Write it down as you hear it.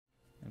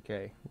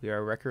Okay, we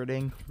are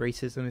recording.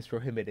 Racism is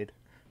prohibited.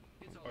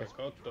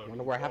 I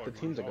wonder where half the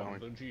teams are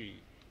going.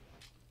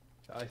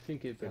 I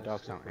think it Their best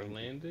dogs if sound we're angry.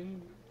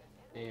 landing,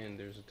 and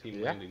there's a team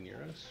Yeah. landing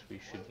near us. We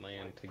should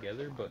land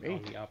together, but Me.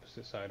 on the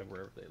opposite side of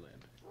wherever they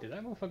land. Did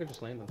that motherfucker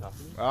just land on top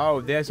of me?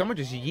 Oh, there! Someone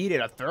just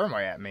yeeted a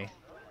thermite at me.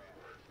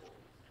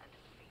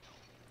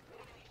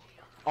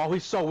 Oh,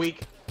 he's so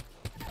weak.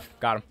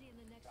 Got him.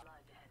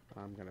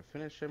 I'm gonna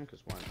finish him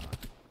because why not?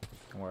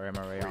 Don't worry, I'm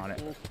already on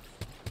it.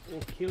 Oh,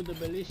 kill the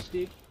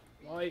ballistic.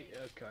 Right,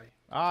 okay.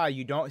 Ah,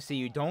 you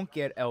don't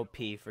get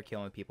LP for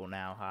killing people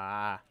now.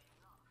 Ah,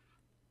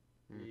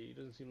 He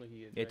doesn't seem like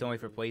he. it's only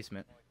for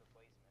placement.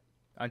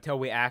 Until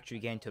we actually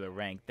get into the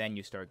rank, then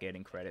you start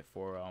getting credit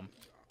for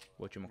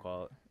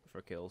whatchamacallit,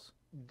 for kills.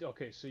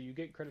 Okay, so you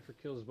get credit for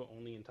kills, but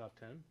only in top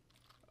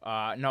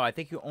 10. No, I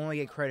think you only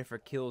get credit for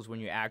kills when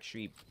you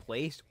actually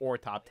placed or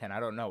top 10. I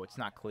don't know. It's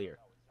not clear.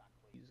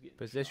 He's getting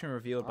Position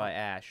revealed by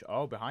Ash.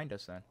 Oh, behind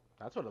us then.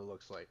 That's what it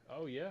looks like.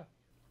 Oh yeah.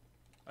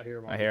 I hear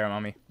him. I hear him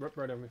on me. Right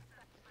over me.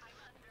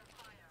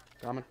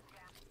 Coming.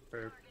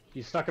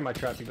 He's stuck in my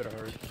trap. You better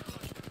hurry.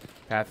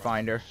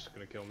 Pathfinder. He's just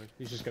gonna kill me.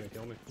 He's just gonna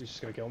kill me. He's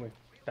just gonna kill me.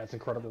 That's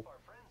incredible.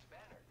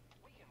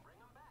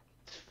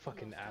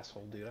 Fucking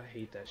asshole, dude. I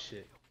hate that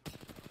shit.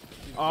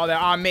 Oh, they're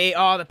on me.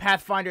 Oh, the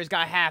Pathfinder's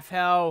got half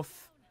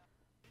health.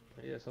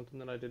 Yeah, something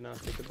that I did not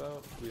think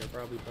about. We are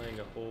probably playing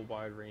a whole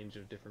wide range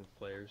of different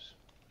players.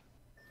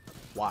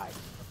 Why?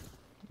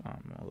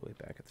 I'm all the way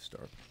back at the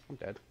start. I'm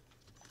dead.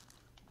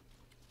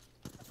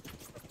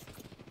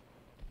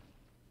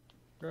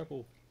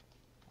 Grapple.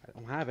 I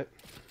don't have it.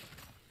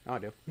 Oh, I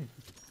do.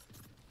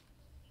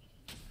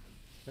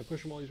 I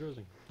push him while he's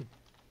rosing.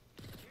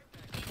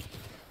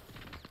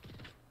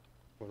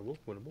 Winnable,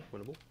 winnable,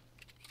 winnable.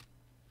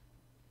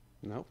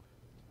 Nope.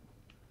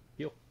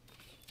 Heal.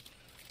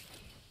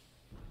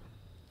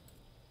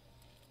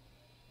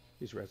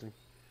 He's resing.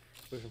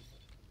 Push him.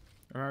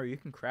 Remember, you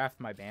can craft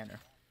my banner.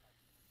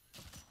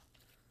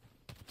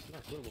 No,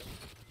 it's winnable.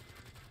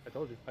 I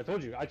told you. I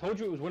told you. I told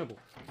you it was winnable.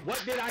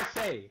 What did I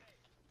say?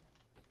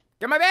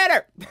 Get my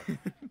banner!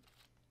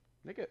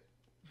 Nigga,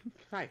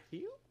 can I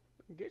heal?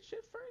 Get shit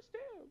first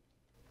down.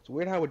 It's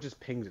weird how it just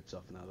pings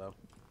itself now, though.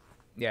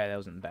 Yeah, that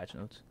was in the batch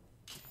notes.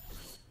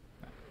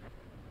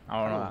 I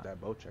I don't don't know. want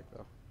that bow check,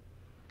 though.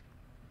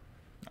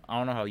 I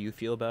don't know how you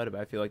feel about it,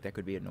 but I feel like that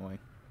could be annoying.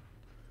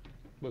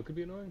 What could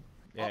be annoying?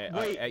 Yeah,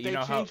 Wait, you they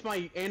know changed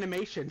my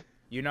animation.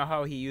 you know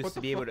how he used What to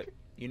the be able to. fuck?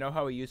 You know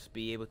how he used to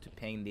be able to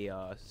ping the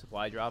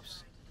supply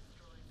drops.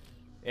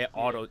 It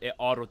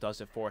auto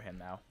does it for him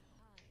now.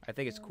 I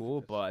think it's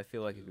cool, but I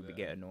feel like it could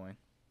get annoying.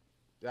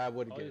 That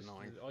would All get you,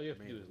 annoying. all you have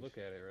to do is Mainly. look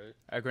at it, right?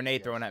 A grenade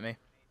Yes. thrown at me.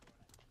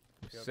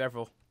 Yep.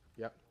 Several.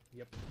 Yep.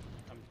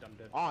 I'm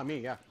dead. Oh, me,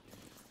 yeah.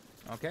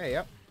 Okay.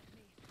 Yep.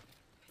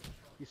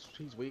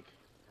 He's weak.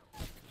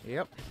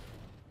 Yep.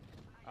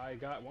 I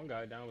got one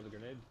guy down with a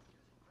grenade.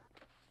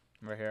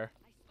 Right here.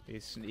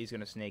 He's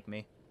gonna snake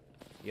me.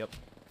 Yep.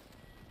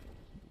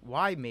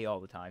 Why me all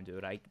the time,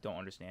 dude? I don't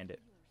understand it.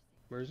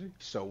 Where is he?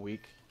 So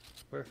weak.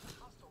 Where?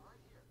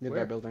 Near Where?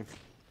 that building.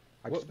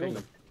 I What just pinged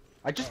building? him.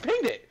 I just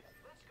pinged it!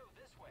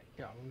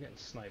 Yeah, I'm getting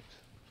sniped.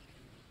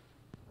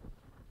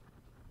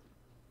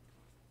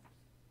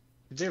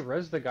 Did they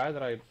res the guy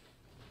that I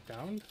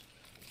downed?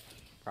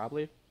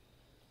 Probably.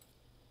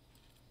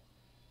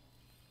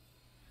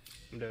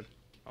 I'm dead.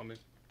 On me.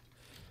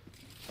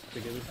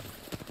 Big Gibby.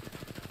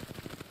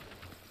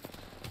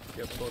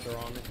 Yep, both are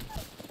on me.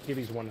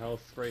 Gibby's 1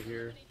 health right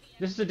here.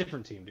 This is a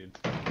different team, dude.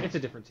 It's a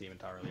different team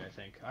entirely, I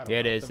think. I don't Yeah,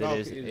 it know. is. The It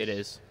is. Valk It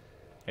is.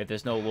 If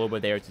there's no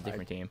Loba there, it's a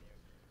different team.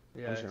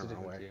 Yeah, I'm it's just a gonna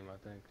run different away. team,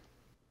 I think.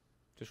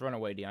 Just run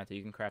away, Deontay.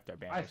 You can craft our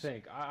banners. I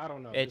think. I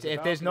don't know. It's- 'cause the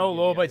if there's Valk no and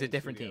Gibby, Loba, I it's a didn't see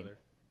different the team. other.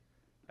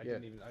 I Yeah.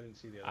 didn't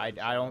see the other. I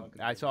saw don't. Valk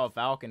and I Gibby. saw a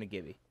Falcon and a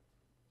Gibby.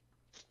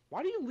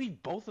 Why do you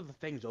leave both of the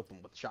things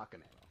open with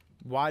shotgun ammo?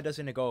 Why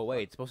doesn't it go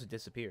away? It's supposed to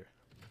disappear.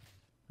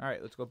 All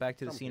right, let's go back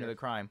to the Come scene of here. the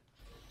crime.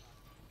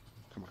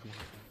 Come on, come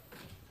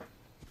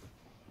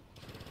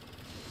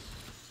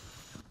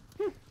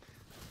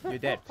You're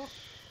dead. on.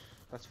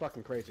 That's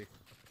fucking crazy.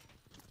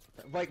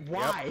 Like,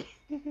 why?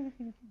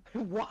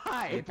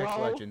 Why, Apex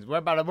bro? Legends. We're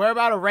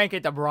about to rank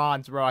it to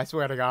bronze, bro. I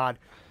swear to God.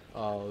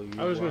 Oh, you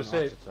I was were gonna on the say-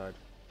 opposite side.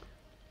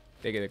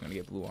 They're gonna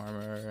get blue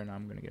armor, and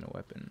I'm gonna get a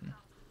weapon.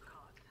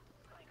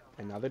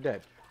 And now they're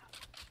dead.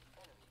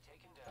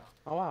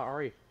 Oh wow,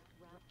 Ari.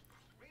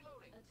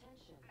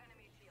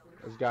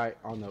 This guy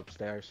on the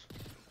upstairs.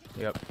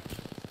 Yep.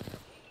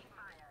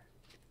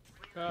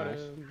 Got Nice.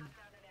 him.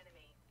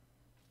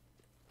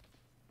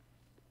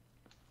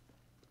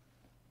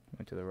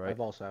 Went to the right. I've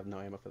also have no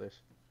ammo for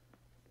this.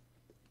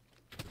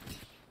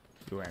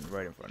 You ran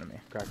right in front of me.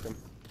 Cracked him.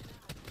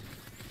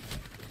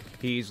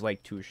 He's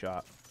like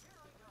 2-shot.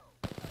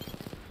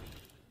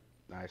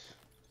 Nice.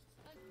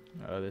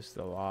 Oh, there's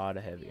a lot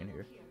of heavy in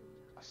here.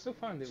 I still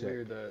find it Sick.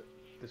 weird that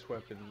this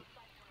weapon.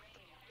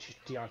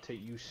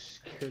 Deontay, you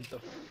scared the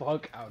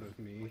fuck out of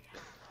me.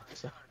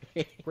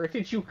 Sorry. Where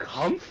did you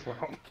come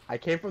from? I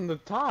came from the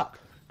top.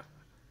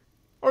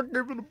 I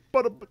gave it a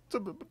butter.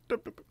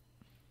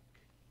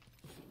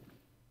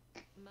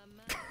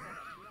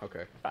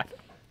 Okay.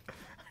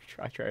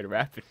 I tried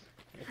rapping.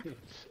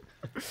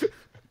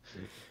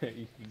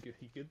 You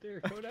good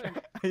there,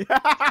 Kodak?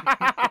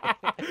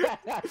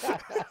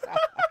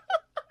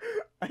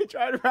 I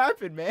tried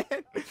rapping, man.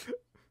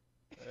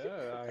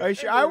 Yeah,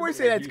 I would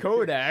say that's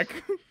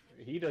Kodak.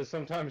 He does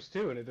sometimes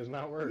too, and it does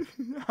not work.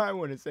 I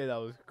wouldn't say that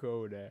was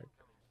Kodak.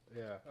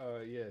 Yeah.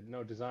 Yeah.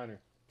 No designer.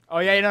 Oh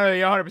yeah, no,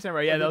 you're 100%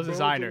 right. Yeah, that was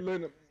designer.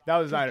 That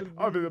was designer.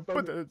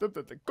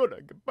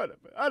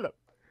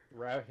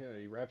 Yeah,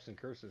 he raps in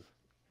cursive.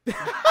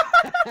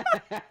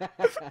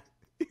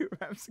 You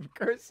raps in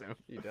cursive.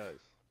 He does.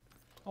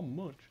 I'll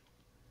munch.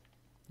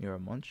 You're a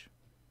munch.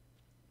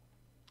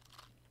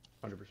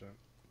 100%.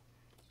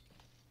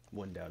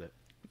 Wouldn't doubt it.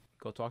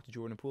 Go talk to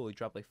Jordan Poole. He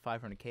dropped like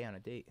 500K on a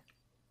date.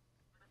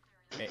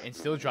 And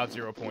still dropped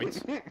 0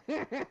 points.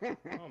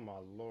 Oh my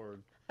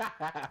lord.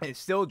 And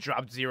still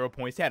dropped 0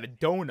 points. He had a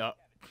donut.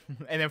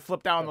 And then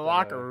flipped out in the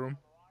locker room.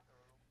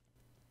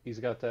 He's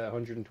got that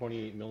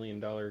 $128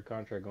 million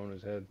contract going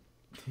his head.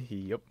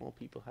 Yep. More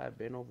people have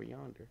been over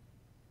yonder.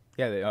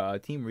 Yeah, the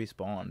team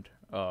respawned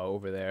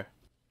over there.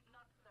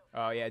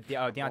 Oh, yeah,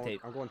 Deontay.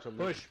 I'm going to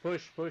Push.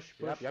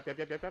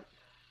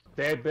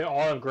 Yep. They're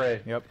all of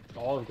gray. Yep.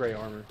 All of gray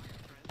armor.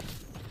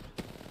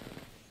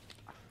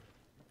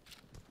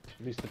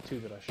 At least the two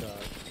that I shot.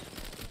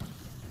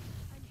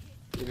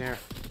 In there.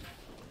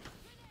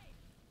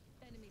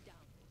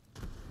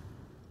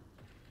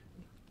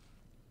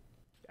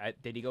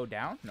 Did he go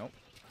down? Nope.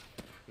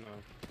 No.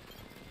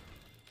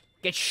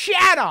 Get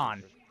shat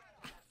on!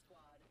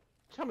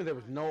 Tell me there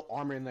was no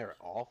armor in there at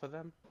all for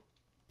them?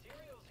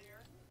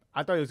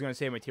 I thought he was going to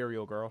say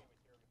material girl.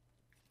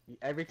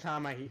 Every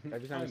time he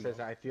says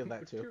that, I feel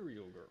that too.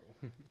 Material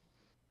girl.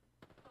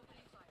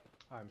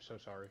 I'm so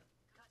sorry.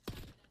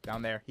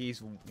 Down there.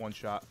 He's one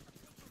shot.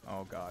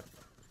 Oh, God.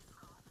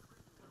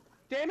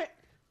 Damn it!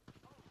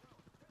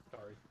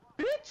 Sorry.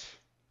 Bitch!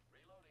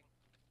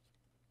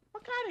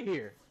 What kind of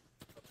here?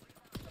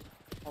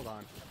 Hold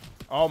on.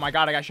 Oh, my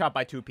God. I got shot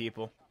by 2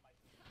 people.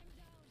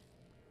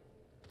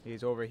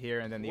 He's over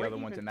here, and then the other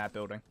one's in that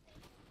building.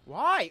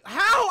 Why?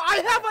 How? I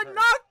have a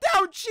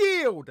knockdown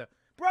shield!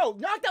 Bro,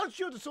 knockdown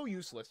shields are so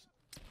useless.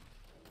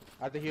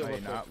 I have to heal. No, real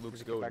you're not. quick.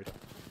 Luke's Get back goated. up.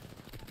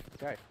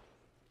 Okay.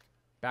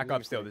 Back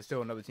up still. There's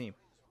still another team.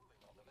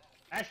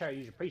 That's how you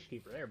use your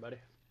peacekeeper there, buddy.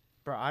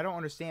 Bro, I don't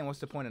understand what's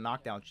the point of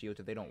knockdown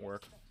shields if they don't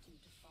work.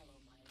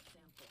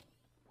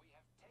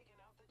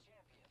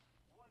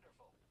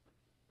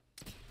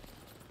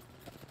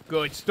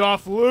 Good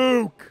stuff,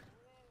 Luke!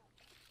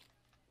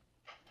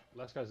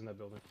 Last guy's in that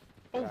building.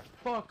 Oh,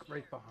 fuck.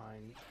 Right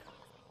behind.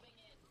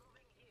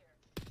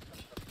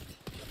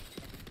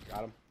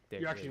 Got him.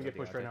 You're actually gonna get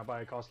pushed right now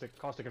by a caustic.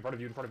 Caustic in front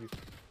of you,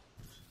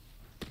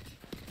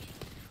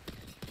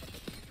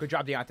 Good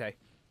job, Deontay.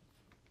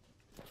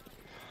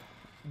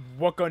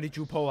 What gun did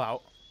you pull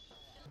out?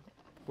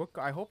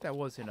 I hope that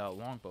wasn't a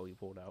longbow you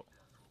pulled out.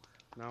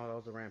 No, that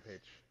was a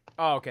rampage.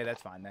 Oh, okay,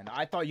 that's fine then.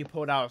 I thought you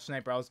pulled out a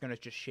sniper. I was gonna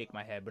just shake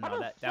my head, but no,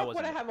 that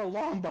wasn't. Would I have a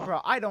longbow?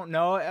 Bro, I don't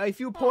know. If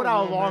you pulled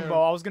out a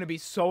longbow, I was gonna be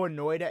so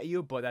annoyed at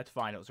you, but that's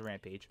fine. It was a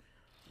rampage.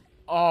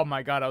 Oh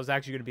my God, I was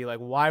actually gonna be like,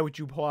 why would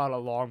you pull out a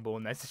longbow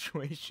in that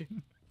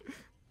situation?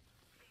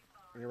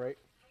 You're right.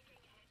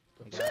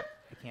 I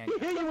can't.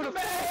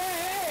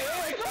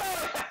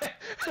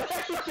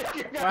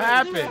 What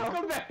happened?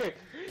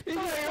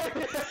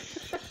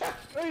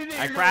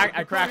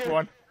 I cracked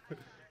one.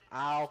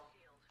 Ow.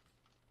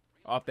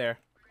 Up there.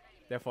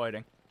 They're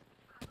fighting.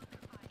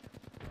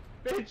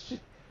 Bitch.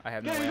 I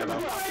have no ammo.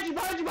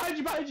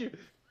 Behind you.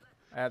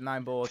 I have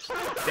 9 bullets.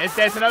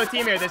 There's another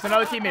team here. There's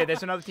another team.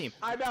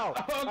 I know.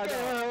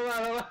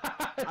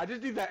 I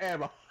just need that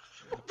ammo.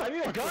 I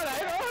need a gun. I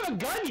don't have a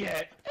gun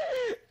yet.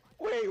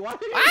 Wait, why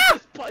did he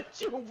just punch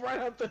you right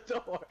out the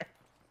door?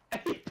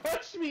 He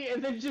punched me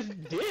and then just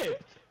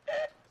dipped.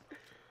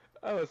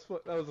 That was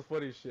the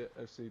funniest shit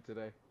I've seen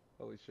today.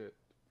 Holy shit.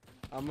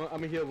 I'm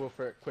gonna heal real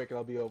quick and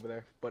I'll be over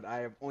there. But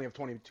I only have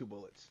 22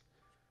 bullets.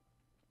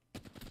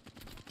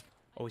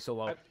 Oh, he's so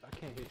low. I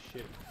can't hit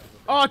shit.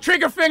 Oh,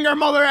 trigger finger,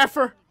 mother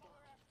effer!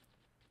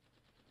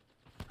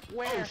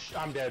 Where? Oh,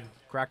 I'm dead.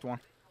 Cracked one.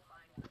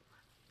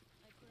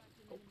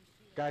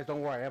 Guys,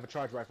 don't worry. I have a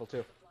charge rifle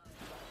too.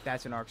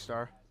 That's an arc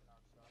star.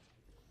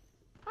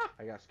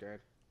 I got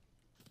scared.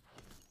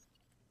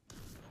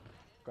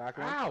 Crack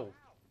one. Ow!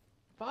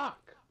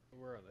 Fuck!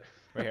 Where are they?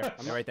 Right here.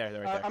 They're right there.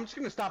 They're right there. I'm just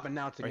gonna stop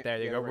announcing Right it. there.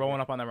 They Yeah, go right rolling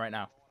here. up on them right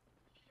now.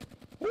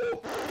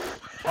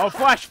 Oh,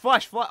 flash.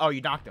 Oh,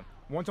 you knocked him.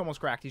 One's almost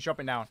cracked. He's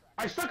jumping down.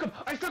 I stuck him!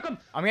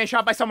 I'm getting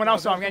shot by someone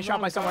else, so I'm getting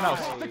shot by someone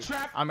else. Off the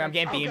trap. I'm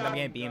getting beamed. Okay. I'm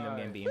getting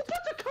beamed. Who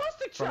put the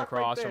caustic From trap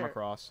across. right From there?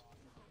 across.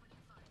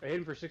 I hit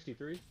him for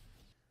 63.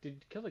 Did you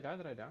kill the guy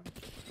that I downed?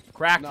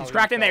 Cracked. No, He's he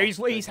cracked in there.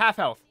 fell. He's half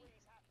health.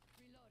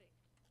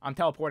 I'm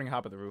teleporting on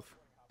top of the roof.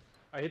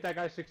 I hit that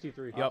guy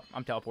 63. Yup.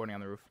 I'm teleporting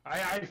on the roof.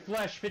 I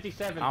flesh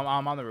 57.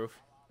 I'm on the roof.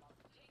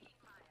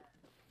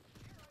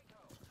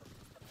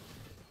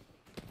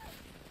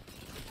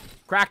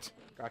 Cracked.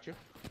 Got you.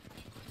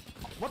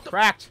 What the?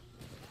 Cracked.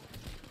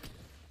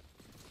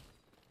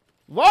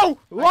 Low!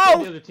 the Low!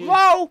 other team.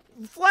 Low!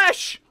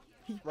 Flesh!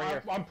 Right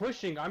here. I'm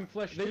pushing. I'm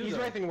flesh too. He's though.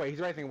 right thing away. He's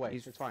right thing away.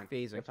 He's It's fine.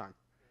 phasing. It's fine.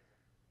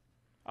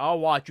 I'll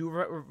watch. You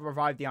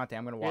revive Deontay.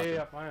 I'm gonna watch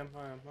Yeah, him. I am.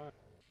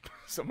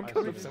 Someone I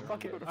kill see him. them. Someone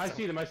kill him. I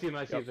see them. I see them.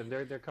 I see Yep. them.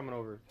 They're coming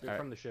over. They're Alright.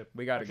 from the ship.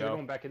 We gotta Actually, go. They're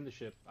going back in the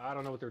ship. I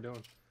don't know what they're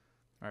doing.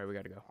 Alright, we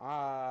gotta go.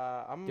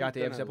 I'm Deontay, you have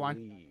gonna zip line?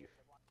 leave.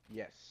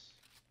 Yes.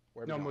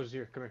 Where No, we going? Moses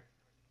here. Come here.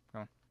 Go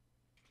on.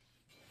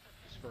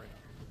 Spring.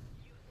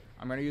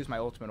 I'm gonna use my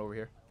ultimate over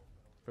here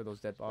for those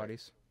dead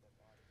bodies.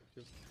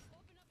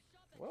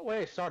 What a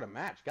way to start a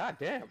match. God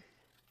damn.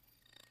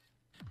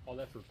 All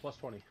that for plus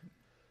 20.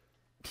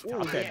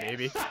 Top 10,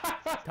 baby.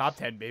 Top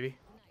 10, baby.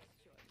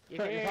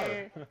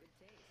 Yeah.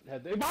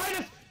 They behind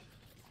us!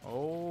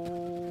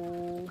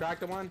 Oh. Crack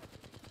the one.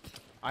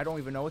 I don't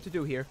even know what to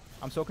do here.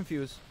 I'm so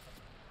confused.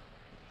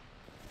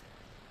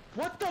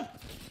 What the?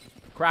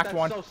 Cracked That's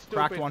one. so stupid.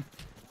 Cracked one.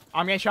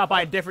 I'm getting shot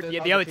by a different. The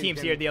Yeah, the other other team team's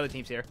didn't- here. The other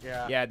team's here.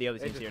 Yeah. Yeah, the other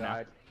They team's just here now.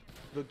 died.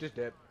 Luke just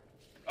did.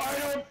 I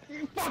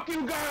don't. Fuck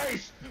you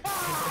guys!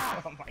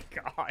 Ah! Oh my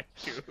god,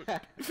 dude.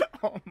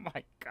 Oh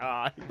my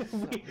god. we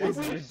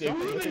ridiculous.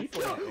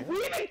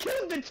 even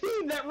killed the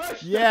team that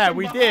rushed. Yeah, us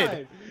we from did.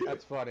 behind.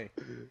 That's funny.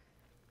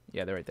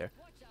 Yeah, they're right there.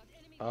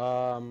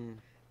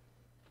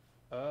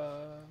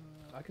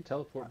 I can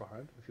teleport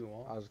behind if you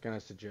want. I was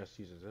gonna suggest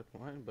use a zip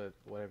line, but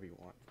whatever you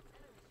want.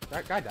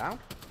 That guy down?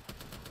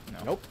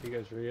 No. Nope. You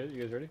guys ready?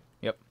 You guys ready?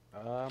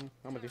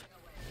 I'm with you.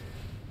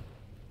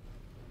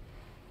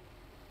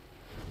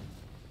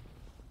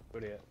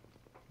 What are you at?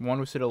 One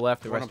was to the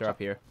left, the One rest up are top. up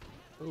here.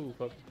 Ooh,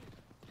 fuck.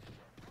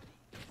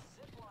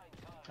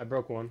 I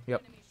broke one.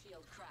 Yep.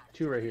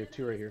 Two right here.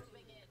 Two right here.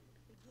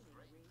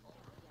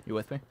 You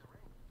with me?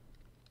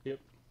 Yep.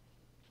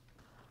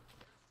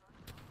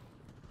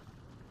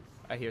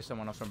 I hear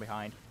someone else from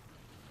behind.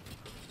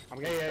 I'm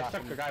Yeah, getting yeah, I shot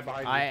stuck from- the guy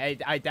behind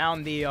me. I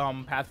downed the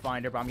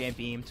Pathfinder, but I'm getting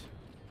beamed.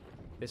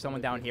 There's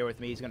someone down here with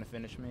me. He's gonna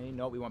finish me.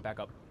 Nope, we went back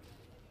up.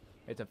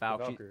 It's a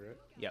Valk. Valkyrie, right?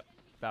 Yep.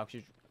 Valk.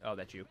 Oh,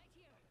 that's you.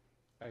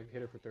 I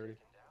hit her for 30.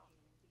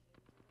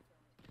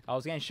 I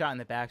was getting shot in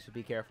the back, so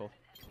be careful.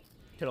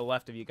 To the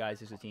left of you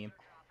guys is a team.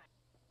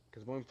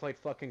 Cause when we played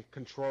fucking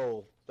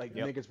Control, like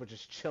Yep. the niggas were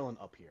just chilling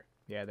up here.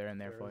 Yeah, they're in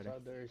there There's fighting.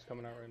 out there. He's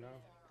coming out right now.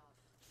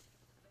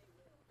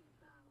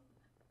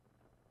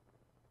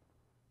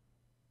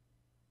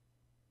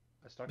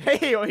 I stuck him.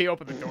 Hey, he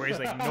opened the door. He's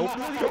like, nope.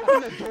 He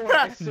opened the door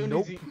as soon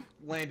Nope. as he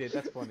landed.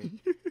 That's funny.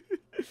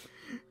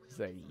 He's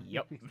like,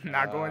 yep,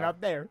 not going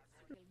up there.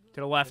 To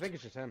the I left. think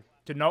it's just him.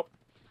 To nope.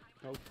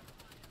 Nope.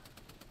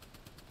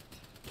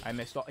 I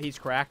missed all. He's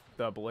cracked.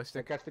 The That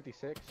ballistic. guy's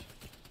 56.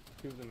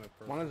 Two of them at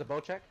first. One is a bow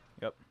check.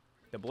 Yep.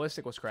 The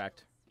ballistic was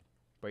cracked.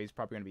 But he's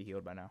probably gonna be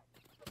healed by now.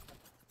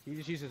 He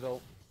just used his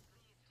ult.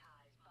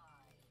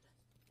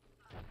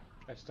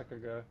 I stuck a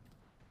guy.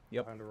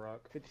 Yep. Behind a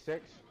rock.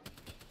 56.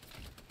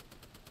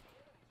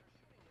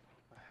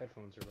 My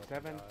headphones are about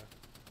 7. to die.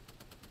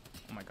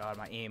 Oh my god,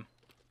 my aim.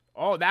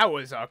 Oh, that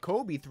was a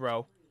Kobe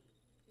throw.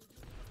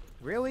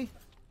 Really?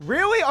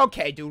 Really?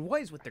 Okay, dude,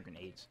 what is with the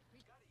grenades?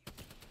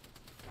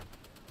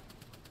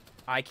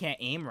 I can't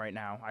aim right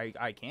now.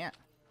 I can't.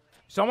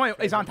 Someone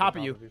is on top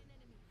of you.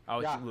 Oh,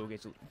 it's Yeah. Luke.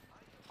 It's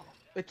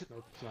It's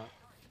Nope, it's not.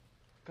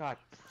 God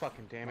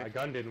fucking damn My it,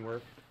 gun didn't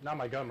work. Not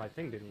my gun, my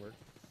thing didn't work.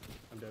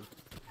 I'm dead.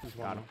 He's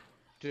one Got now. him.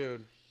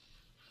 dude.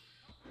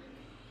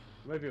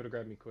 You might be able to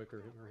grab me quick or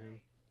him.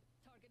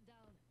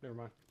 Never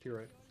mind. To your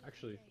right.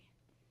 Actually.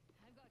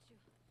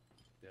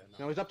 Yeah,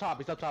 no. No, he's up top.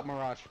 He's up top,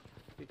 Mirage.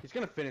 He's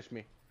gonna finish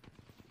me.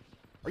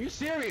 Are you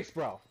serious,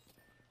 bro?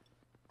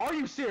 Are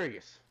you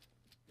serious?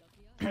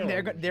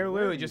 they're Where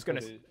literally you just put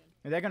gonna it?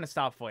 they're gonna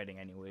stop fighting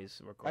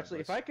anyways. Regardless. Actually,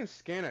 if I can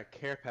scan a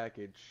care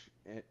package,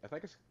 if I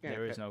can scan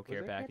There a is no was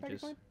care there a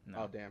packages. package No.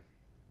 Oh damn.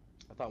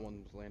 I thought one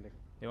was landing.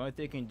 The only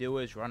thing you can do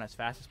is run as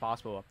fast as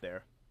possible up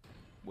there,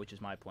 which is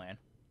my plan.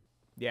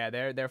 Yeah,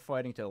 they're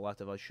fighting to the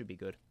left of us. Should be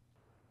good.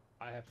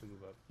 I have to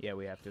move up. Yeah,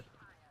 we have to.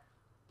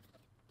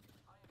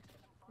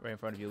 Right in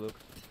front of you, Luke.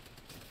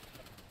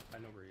 I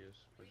know where he is.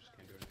 I just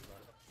can't do anything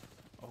about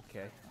it.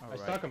 Okay. All I right.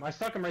 stuck him. I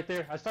stuck him right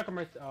there. I stuck him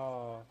right.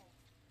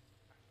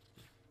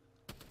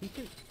 He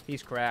can.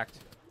 He's cracked.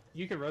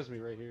 You can res me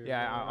right here.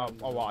 Yeah,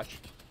 I'll watch.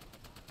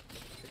 I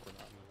think we're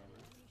not moving on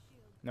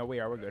that. No, we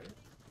are. We're good.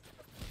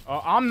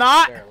 Oh, I'm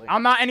not. Barely.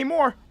 I'm not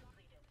anymore.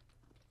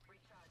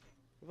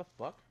 What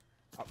the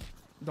fuck?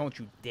 Don't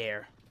you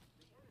dare.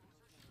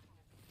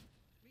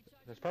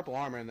 There's purple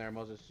armor in there,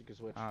 Moses. You can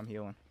switch. I'm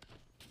healing.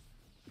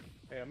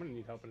 Hey, I'm gonna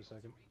need help in a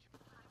second.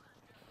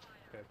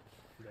 Okay,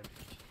 I'm dead.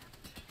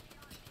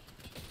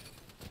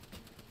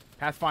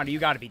 Pathfinder, you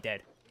gotta be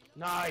dead.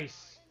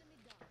 Nice.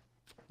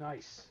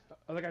 Nice.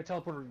 Other guy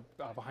teleported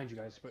behind you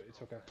guys, but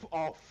it's okay.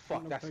 Oh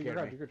fuck, No, that no, scared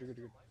you're me. good, You're good.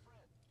 You're good.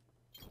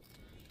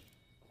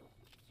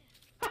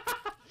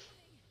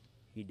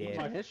 He You're did. good.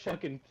 My his shit.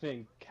 fucking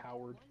thing,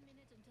 coward.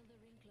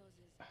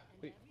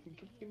 Wait,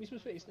 give me some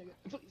space, nigga.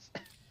 Please.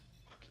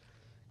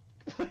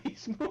 Please.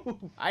 Please move.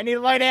 I need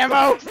light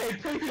ammo. Say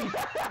please.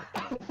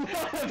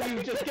 One of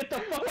you just get the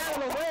fuck out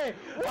of the way.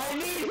 I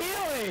need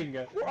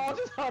healing. We're all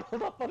just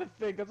huddled up on a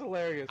thing. That's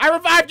hilarious. I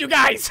revived you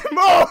guys.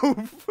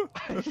 Move.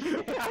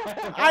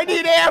 I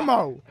need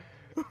ammo.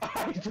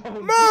 I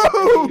don't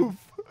Move.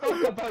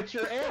 Talk about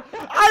your air.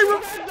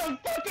 I had the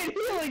fucking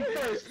healing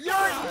first.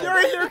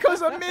 You're here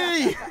because of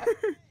me.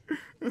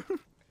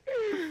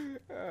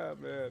 Oh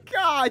man.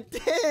 God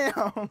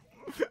damn.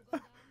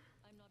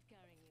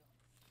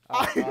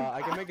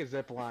 I can make a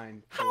zip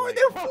line. How are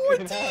there 4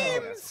 Fucking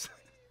hell. teams?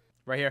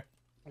 Right here.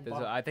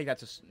 I think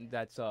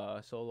that's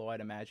a solo.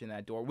 I'd imagine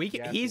that door.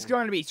 Yeah, He's yeah.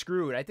 going to be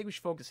screwed. I think we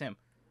should focus him.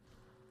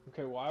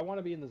 Okay, well, I want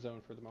to be in the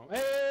zone for the moment.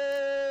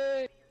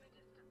 Hey!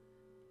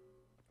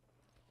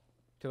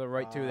 To the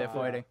right too. They're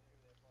fighting.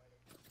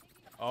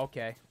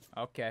 Okay.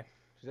 Okay.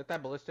 Is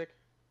that ballistic?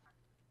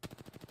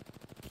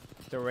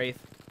 The Wraith.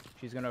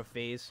 She's gonna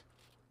phase.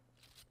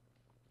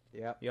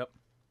 Yep. Yep.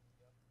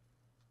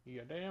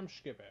 You damn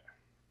skip it.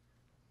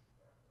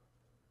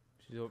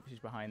 She's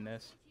behind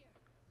this.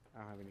 I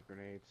don't have any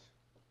grenades.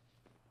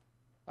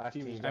 Last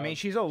Team is team. down. I mean,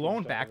 she's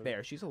alone down back over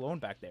there. She's alone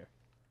back there.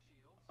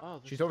 Oh,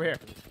 this She's is- over here.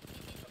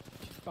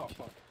 Oh,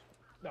 fuck.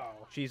 No.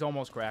 She's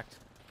almost cracked.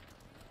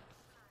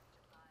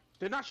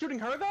 They're not shooting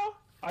her though.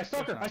 I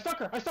stuck her! I stuck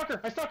her! I stuck her!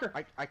 I stuck her!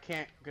 I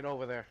can't get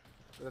over there.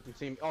 It doesn't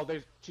seem. Oh,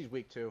 she's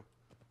weak too.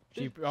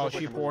 She She's she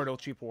pushing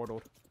portaled. She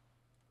portaled.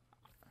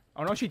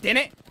 Oh no, she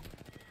didn't.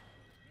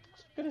 I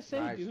was gonna say,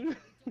 Nice. dude.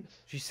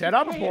 She set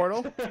up a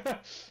portal.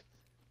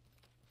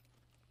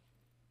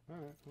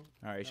 Alright, well.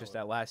 All right, it's just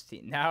that last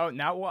team. Now,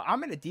 well,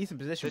 I'm in a decent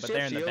position, Does but she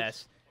they're have in the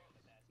shields?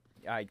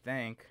 best. I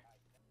think.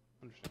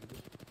 Understandable.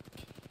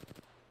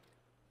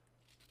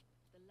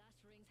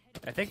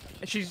 I think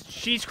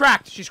she's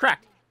cracked. She's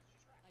cracked.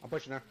 I'm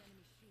pushing her.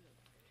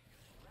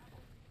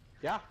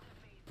 Yeah.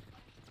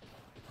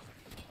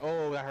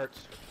 Oh, that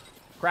hurts.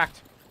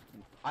 Cracked.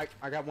 I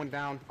got one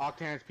down.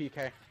 Octane's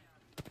PK.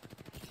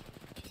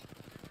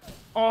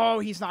 Oh,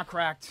 he's not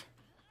cracked.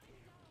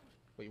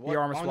 Wait, The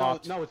armor oh,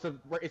 swapped. No, it's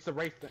the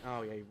Wraith thing.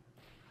 Oh yeah,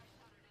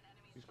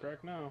 He's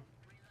cracked now.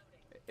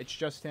 It's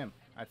just him,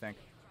 I think.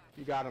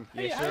 you got him.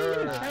 Yes, Hey, how are you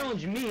gonna sir.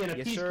 challenge me in a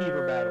Yes,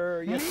 peacekeeper battle?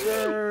 sir. Yes, Me?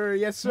 sir.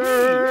 Yes, Me?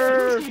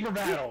 sir. Peacekeeper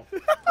battle!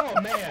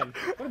 Oh man,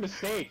 what a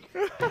mistake.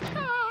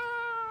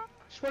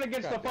 Just went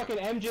against the fucking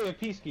MJ of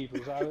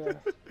peacekeepers.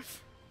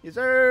 Yes,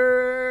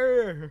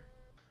 sir.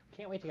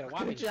 Can't wait to get a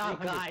whopping Good job,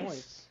 300 guys.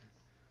 points.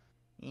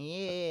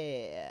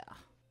 Yeah.